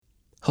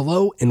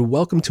Hello and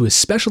welcome to a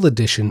special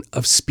edition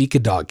of Speak a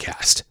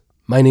Dogcast.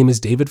 My name is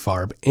David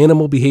Farb,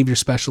 Animal Behavior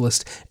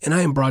Specialist, and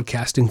I am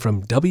broadcasting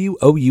from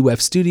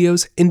WOUF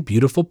Studios in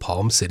beautiful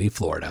Palm City,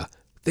 Florida.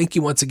 Thank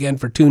you once again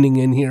for tuning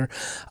in here.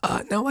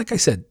 Now, like I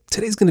said,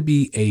 today's going to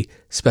be a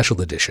special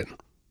edition.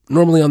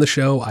 Normally on the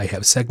show, I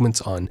have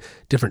segments on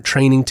different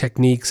training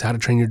techniques, how to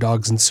train your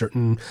dogs in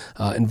certain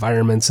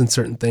environments and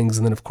certain things.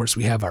 And then, of course,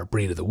 we have our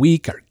Breed of the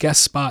Week, our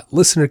guest spot,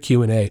 listener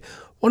Q&A,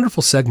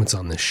 wonderful segments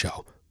on this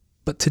show.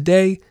 But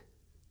today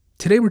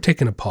we're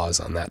taking a pause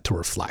on that to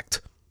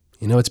reflect.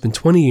 You know, it's been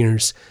 20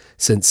 years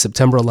since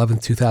September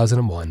 11th,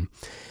 2001,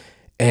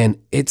 and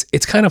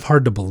it's kind of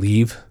hard to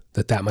believe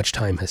that much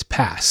time has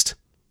passed.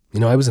 You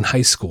know, I was in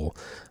high school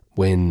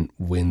when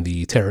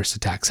the terrorist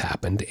attacks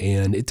happened,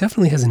 and it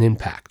definitely has an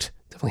impact.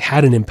 Definitely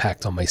had an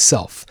impact on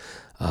myself,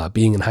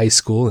 being in high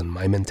school and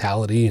my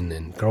mentality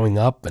and growing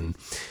up, and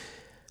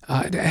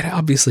it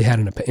obviously had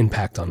an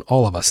impact on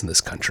all of us in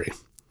this country.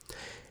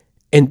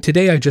 And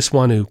today I just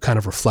want to kind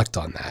of reflect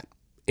on that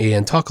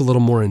and talk a little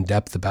more in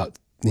depth about,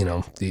 you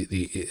know,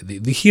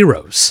 the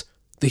heroes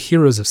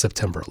of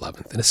September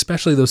 11th, and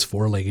especially those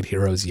four-legged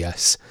heroes,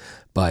 yes.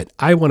 But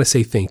I want to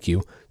say thank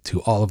you to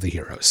all of the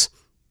heroes,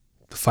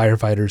 the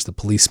firefighters, the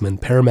policemen,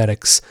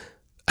 paramedics.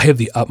 I have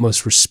the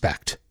utmost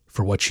respect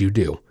for what you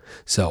do.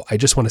 So I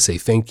just want to say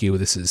thank you.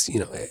 This is,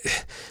 you know,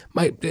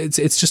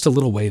 it's just a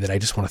little way that I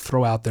just want to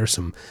throw out there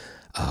some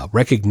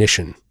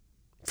recognition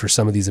for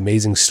some of these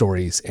amazing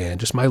stories, and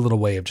just my little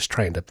way of just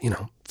trying to, you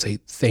know, say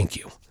thank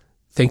you.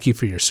 Thank you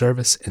for your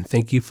service, and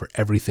thank you for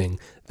everything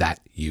that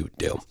you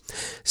do.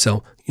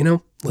 So, you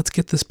know, let's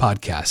get this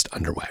podcast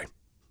underway.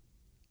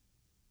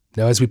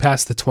 Now, as we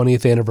pass the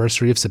 20th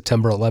anniversary of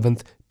September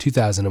 11th,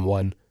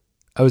 2001,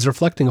 I was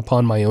reflecting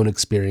upon my own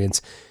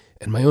experience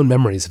and my own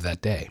memories of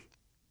that day.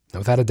 Now,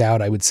 without a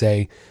doubt, I would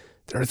say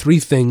there are three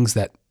things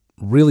that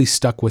really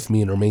stuck with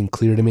me and remain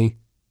clear to me.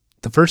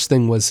 The first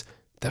thing was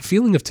that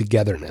feeling of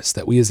togetherness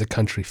that we as a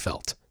country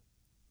felt.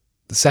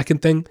 The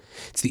second thing,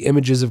 it's the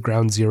images of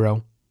Ground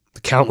Zero,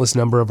 the countless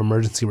number of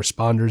emergency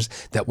responders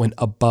that went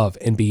above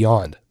and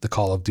beyond the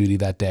call of duty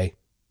that day.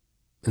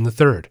 And the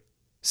third,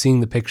 seeing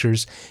the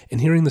pictures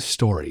and hearing the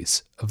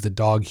stories of the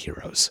dog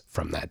heroes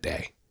from that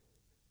day.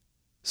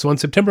 So on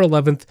September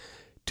 11th,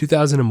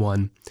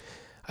 2001,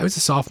 I was a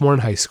sophomore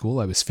in high school.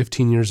 I was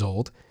 15 years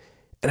old,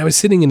 and I was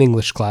sitting in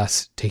English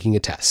class taking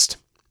a test.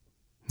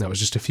 That was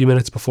just a few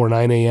minutes before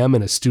 9 a.m.,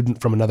 and a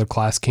student from another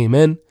class came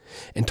in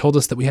and told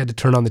us that we had to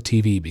turn on the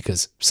TV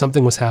because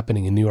something was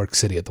happening in New York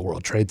City at the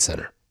World Trade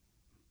Center.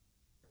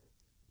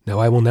 Now,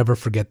 I will never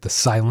forget the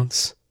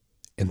silence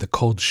and the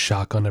cold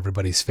shock on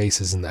everybody's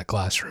faces in that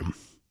classroom.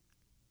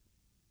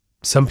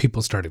 Some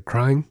people started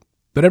crying,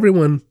 but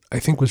everyone, I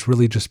think, was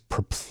really just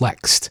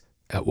perplexed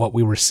at what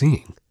we were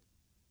seeing.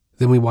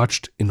 Then we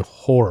watched in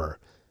horror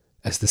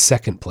as the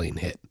second plane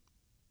hit.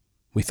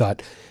 We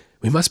thought,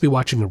 we must be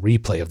watching a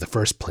replay of the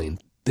first plane.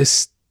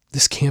 This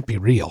can't be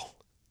real.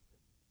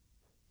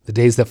 The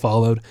days that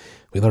followed,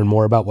 we learned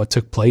more about what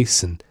took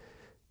place. And,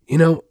 you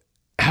know,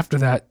 after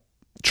that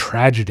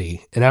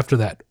tragedy and after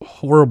that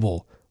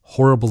horrible,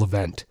 horrible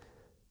event,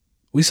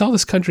 we saw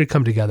this country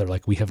come together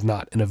like we have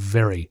not in a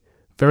very,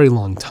 very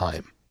long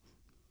time.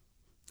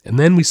 And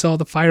then we saw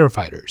the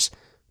firefighters,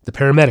 the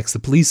paramedics, the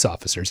police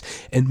officers,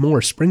 and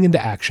more spring into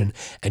action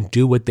and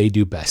do what they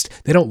do best.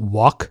 They don't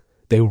walk.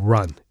 They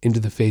run into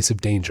the face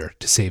of danger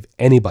to save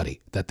anybody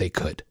that they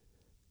could.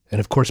 And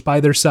of course, by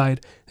their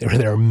side, they were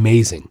their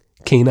amazing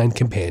canine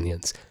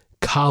companions,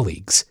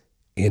 colleagues,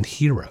 and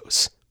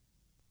heroes.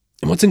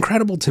 And what's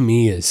incredible to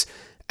me is,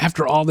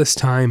 after all this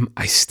time,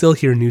 I still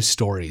hear new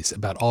stories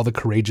about all the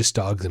courageous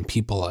dogs and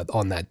people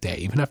on that day,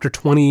 even after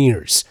 20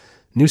 years,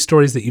 new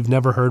stories that you've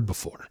never heard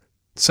before.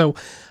 So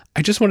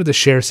I just wanted to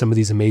share some of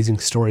these amazing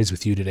stories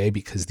with you today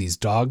because these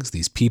dogs,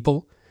 these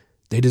people,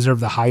 they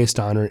deserve the highest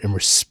honor and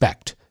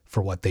respect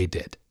for what they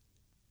did,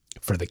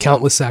 for the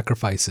countless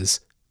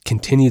sacrifices,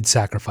 continued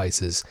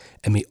sacrifices,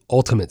 and the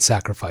ultimate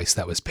sacrifice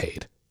that was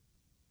paid.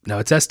 Now,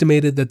 it's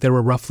estimated that there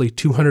were roughly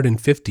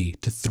 250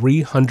 to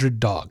 300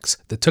 dogs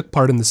that took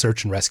part in the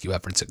search and rescue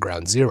efforts at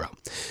Ground Zero.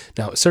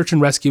 Now, search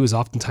and rescue is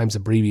oftentimes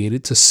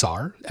abbreviated to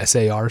SAR,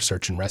 S-A-R,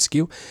 search and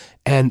rescue,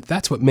 and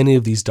that's what many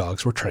of these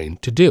dogs were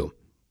trained to do.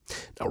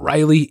 Now,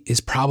 Riley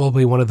is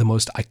probably one of the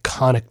most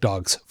iconic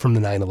dogs from the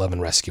 9/11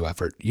 rescue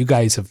effort. You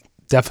guys have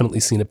definitely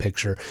seen a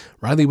picture.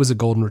 Riley was a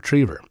golden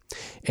retriever,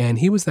 and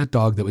he was that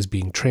dog that was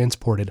being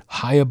transported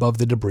high above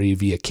the debris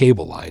via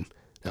cable line.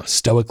 Now,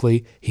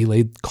 stoically, he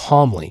laid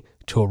calmly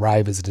to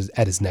arrive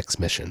at his next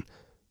mission.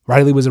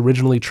 Riley was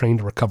originally trained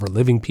to recover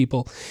living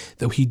people,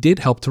 though he did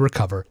help to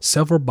recover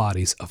several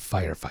bodies of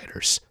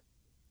firefighters.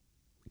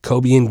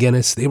 Kobe and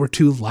Guinness, they were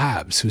two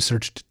labs who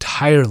searched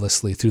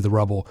tirelessly through the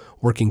rubble,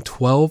 working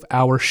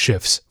 12-hour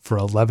shifts for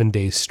 11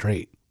 days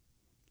straight.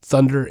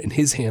 Thunder and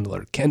his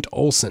handler, Kent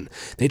Olson,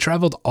 they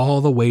traveled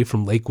all the way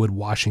from Lakewood,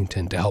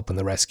 Washington to help in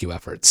the rescue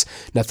efforts.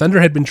 Now,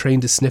 Thunder had been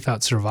trained to sniff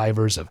out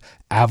survivors of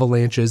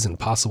avalanches and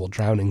possible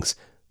drownings,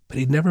 but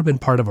he'd never been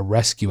part of a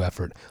rescue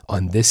effort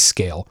on this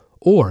scale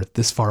or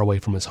this far away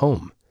from his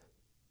home.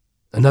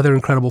 Another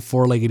incredible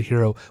four-legged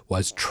hero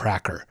was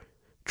Tracker.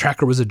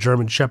 Tracker was a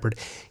German shepherd.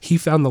 He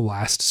found the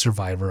last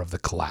survivor of the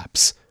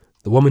collapse.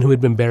 The woman who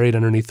had been buried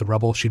underneath the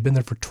rubble, she'd been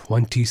there for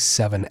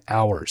 27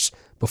 hours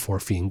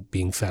before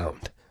being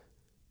found.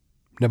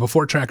 Now,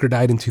 before Tracker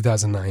died in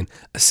 2009,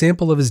 a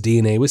sample of his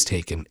DNA was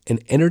taken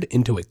and entered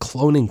into a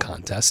cloning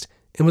contest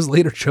and was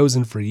later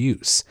chosen for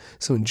use.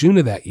 So in June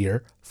of that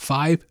year,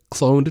 5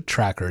 cloned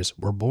Trackers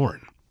were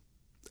born.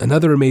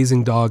 Another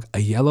amazing dog, a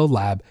yellow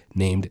lab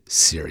named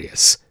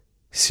Sirius.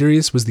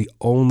 Sirius was the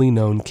only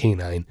known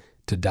canine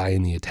to die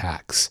in the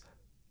attacks.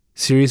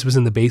 Sirius was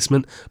in the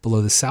basement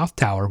below the South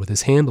Tower with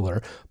his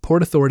handler,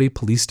 Port Authority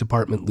Police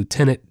Department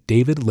Lieutenant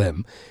David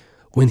Lim,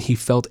 when he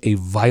felt a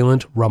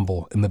violent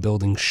rumble and the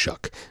building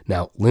shook.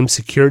 Now, Lim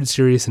secured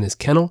Sirius in his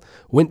kennel,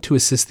 went to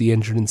assist the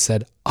injured, and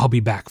said, "I'll be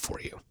back for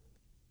you."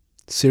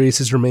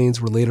 Sirius's remains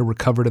were later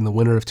recovered in the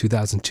winter of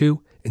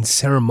 2002 and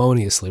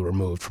ceremoniously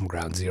removed from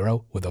Ground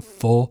Zero with a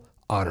full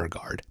honor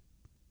guard.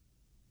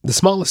 The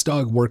smallest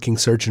dog working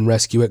search and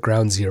rescue at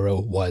Ground Zero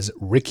was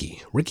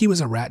Ricky. Ricky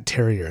was a rat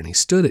terrier, and he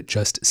stood at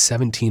just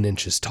 17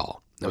 inches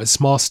tall. Now, his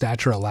small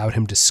stature allowed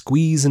him to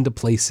squeeze into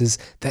places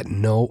that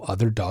no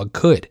other dog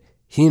could.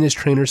 He and his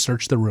trainer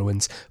searched the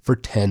ruins for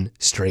 10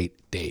 straight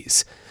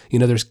days.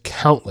 There's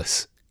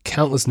countless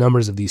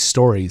numbers of these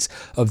stories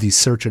of these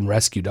search and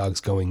rescue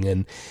dogs going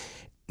in.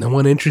 Now,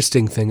 one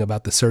interesting thing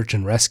about the search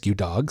and rescue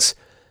dogs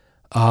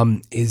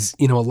is,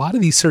 a lot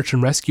of these search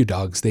and rescue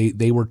dogs,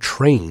 they were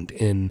trained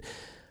in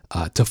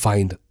to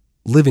find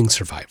living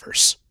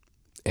survivors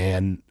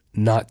and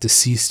not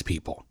deceased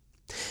people.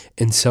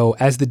 And so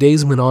as the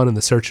days went on in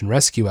the search and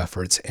rescue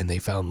efforts and they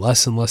found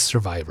less and less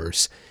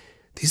survivors,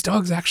 these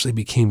dogs actually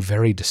became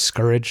very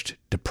discouraged,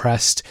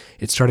 depressed.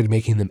 It started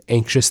making them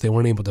anxious. They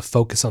weren't able to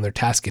focus on their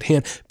task at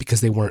hand because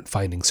they weren't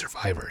finding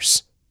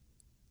survivors.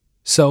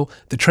 So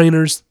the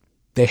trainers,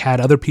 they had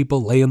other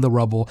people lay in the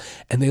rubble,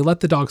 and they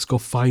let the dogs go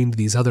find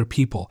these other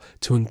people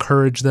to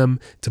encourage them,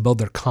 to build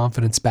their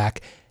confidence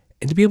back,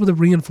 and to be able to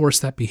reinforce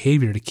that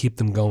behavior to keep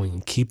them going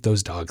and keep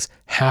those dogs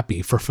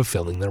happy for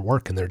fulfilling their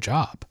work and their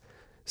job.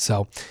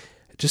 So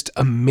just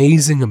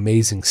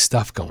amazing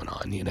stuff going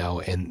on,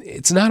 and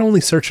it's not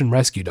only search and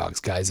rescue dogs,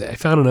 guys. I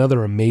found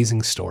another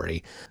amazing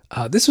story.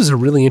 This was a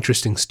really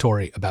interesting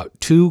story about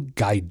 2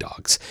 guide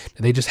dogs.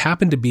 They just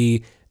happened to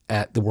be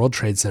at the World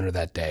Trade Center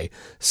that day.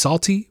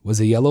 Salty was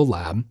a yellow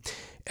lab.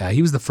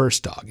 He was the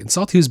first dog, and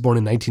Salty was born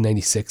in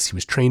 1996. He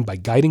was trained by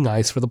Guiding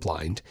Eyes for the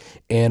Blind,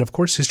 and of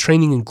course his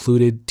training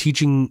included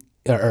teaching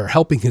or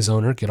helping his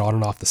owner get on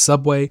and off the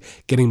subway,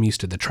 getting him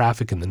used to the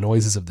traffic and the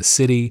noises of the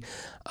city.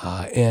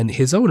 And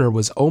his owner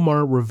was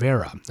Omar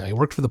Rivera. Now, he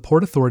worked for the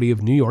Port Authority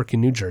of New York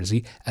and New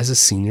Jersey as a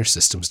senior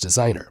systems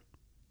designer.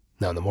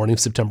 Now, in the morning of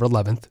September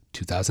 11th,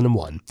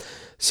 2001,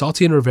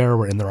 Salty and Rivera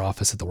were in their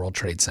office at the World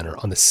Trade Center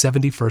on the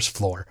 71st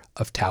floor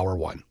of Tower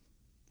 1.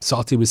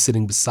 Salty was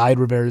sitting beside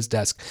Rivera's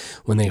desk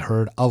when they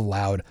heard a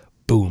loud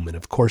boom, and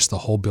of course the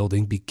whole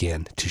building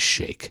began to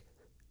shake.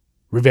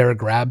 Rivera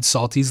grabbed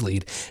Salty's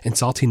lead, and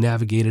Salty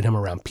navigated him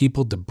around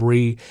people,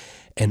 debris,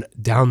 and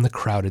down the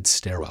crowded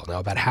stairwell. Now,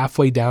 about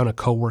halfway down, a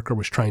coworker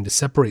was trying to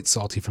separate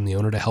Salty from the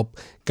owner to help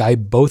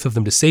guide both of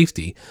them to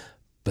safety,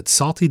 but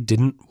Salty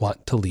didn't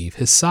want to leave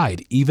his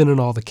side, even in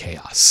all the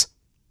chaos.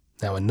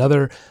 Now,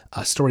 another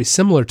story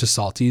similar to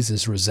Salty's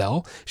is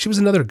Roselle. She was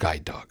another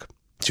guide dog.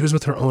 She was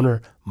with her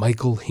owner,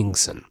 Michael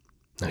Hingson.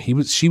 Now,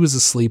 she was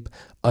asleep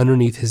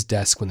underneath his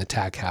desk when the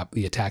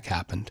attack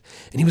happened,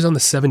 and he was on the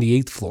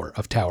 78th floor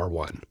of Tower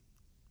 1.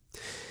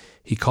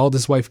 He called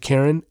his wife,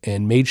 Karen,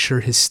 and made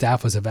sure his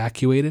staff was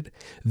evacuated.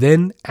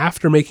 Then,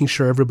 after making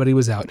sure everybody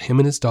was out, him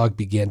and his dog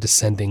began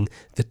descending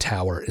the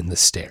tower and the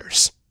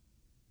stairs.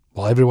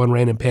 While everyone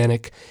ran in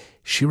panic,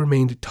 she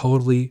remained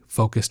totally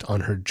focused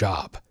on her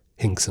job,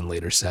 Hingson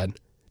later said.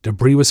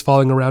 Debris was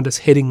falling around us,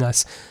 hitting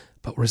us,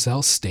 but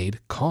Roselle stayed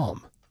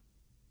calm.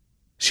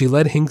 She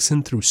led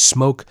Hingson through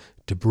smoke,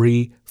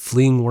 debris,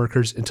 fleeing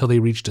workers until they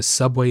reached a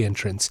subway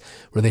entrance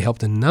where they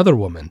helped another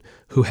woman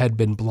who had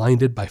been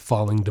blinded by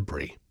falling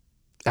debris.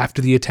 After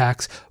the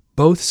attacks,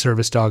 both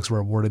service dogs were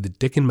awarded the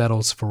Dickin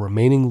Medals for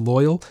remaining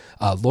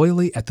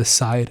loyally at the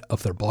side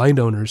of their blind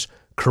owners,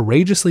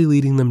 courageously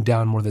leading them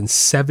down more than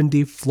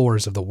 70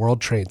 floors of the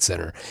World Trade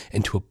Center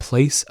into a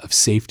place of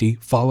safety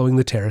following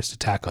the terrorist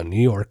attack on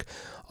New York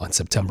on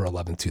September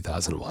 11,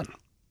 2001.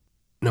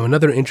 Now,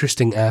 another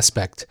interesting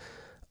aspect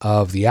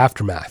of the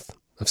aftermath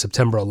of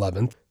September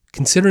 11th,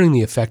 considering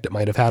the effect it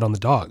might have had on the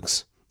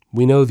dogs.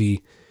 We know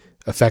the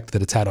effect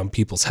that it's had on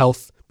people's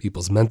health,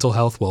 people's mental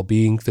health,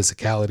 well-being,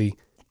 physicality.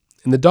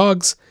 And the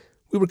dogs,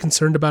 we were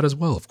concerned about as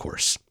well, of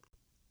course.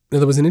 Now,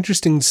 there was an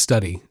interesting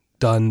study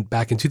done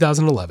back in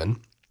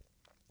 2011,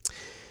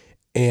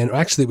 and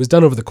actually it was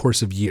done over the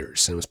course of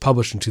years, and it was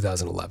published in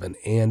 2011,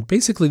 and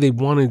basically they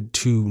wanted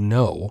to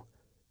know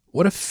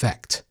what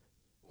effect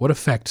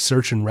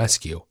search and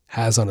rescue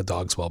has on a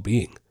dog's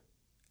well-being.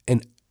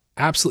 And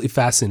absolutely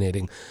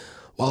fascinating.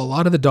 While a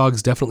lot of the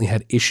dogs definitely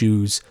had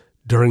issues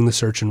during the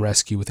search and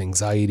rescue with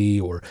anxiety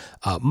or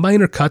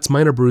minor cuts,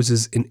 minor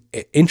bruises, and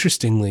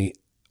interestingly,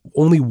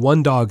 Only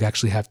one dog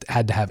actually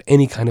had to have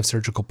any kind of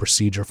surgical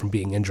procedure from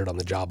being injured on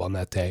the job on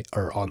that day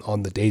or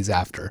on the days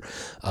after.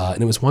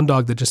 And it was one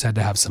dog that just had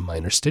to have some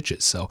minor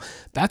stitches. So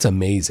that's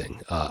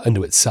amazing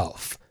unto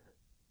itself.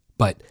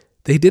 But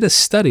they did a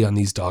study on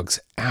these dogs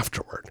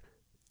afterward.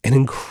 And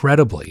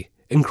incredibly,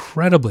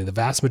 the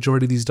vast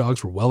majority of these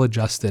dogs were well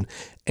adjusted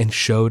and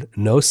showed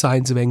no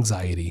signs of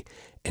anxiety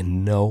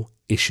and no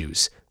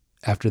issues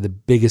after the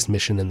biggest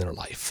mission in their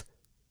life.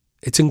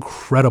 It's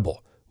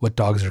incredible what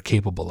dogs are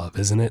capable of,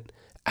 isn't it?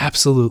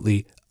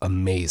 Absolutely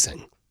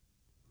amazing.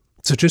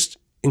 So just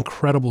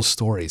incredible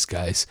stories,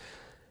 guys.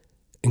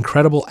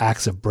 Incredible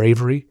acts of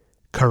bravery,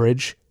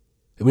 courage.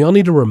 And we all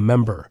need to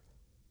remember,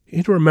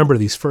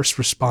 these first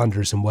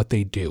responders and what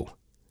they do.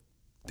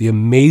 The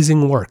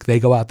amazing work they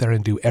go out there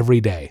and do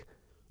every day.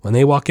 When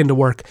they walk into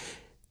work,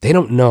 they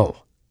don't know.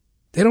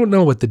 They don't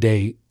know what the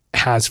day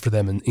has for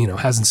them and,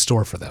 has in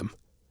store for them.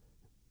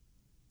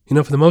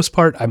 For the most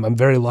part, I'm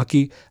very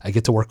lucky. I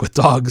get to work with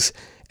dogs,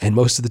 and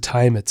most of the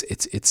time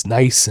it's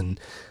nice, and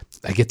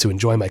I get to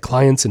enjoy my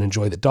clients and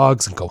enjoy the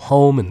dogs and go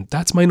home, and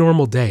that's my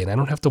normal day, and I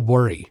don't have to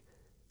worry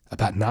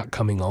about not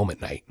coming home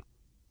at night.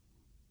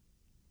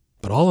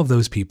 But all of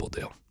those people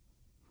do.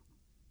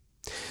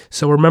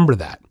 So remember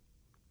that.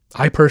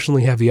 I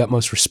personally have the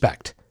utmost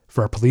respect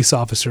for our police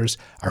officers,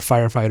 our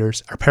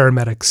firefighters, our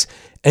paramedics,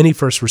 any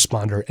first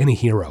responder, any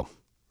hero.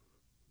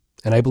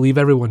 And I believe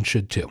everyone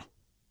should too.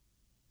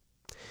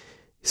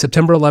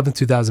 September 11th,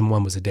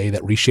 2001 was a day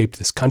that reshaped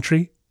this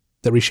country,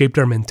 that reshaped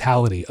our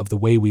mentality of the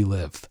way we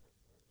live.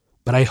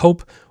 But I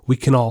hope we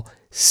can all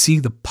see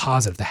the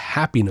positive, the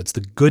happiness,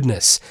 the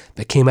goodness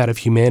that came out of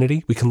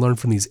humanity. We can learn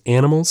from these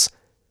animals,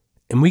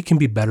 and we can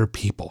be better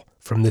people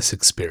from this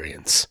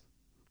experience.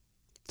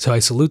 So I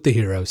salute the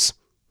heroes,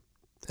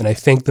 and I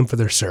thank them for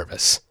their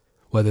service.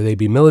 Whether they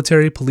be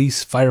military,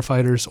 police,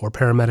 firefighters, or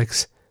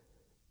paramedics,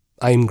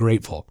 I am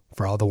grateful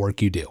for all the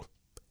work you do.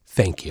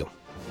 Thank you.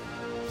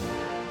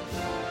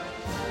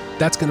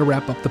 That's going to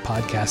wrap up the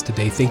podcast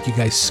today. Thank you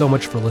guys so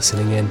much for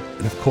listening in.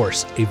 And of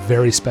course, a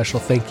very special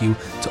thank you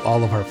to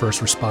all of our first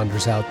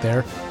responders out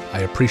there. I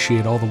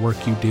appreciate all the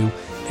work you do,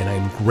 and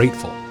I'm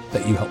grateful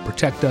that you help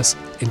protect us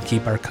and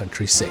keep our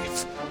country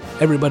safe.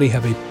 Everybody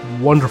have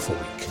a wonderful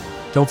week.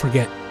 Don't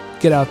forget,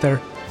 get out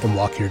there and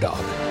walk your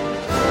dog.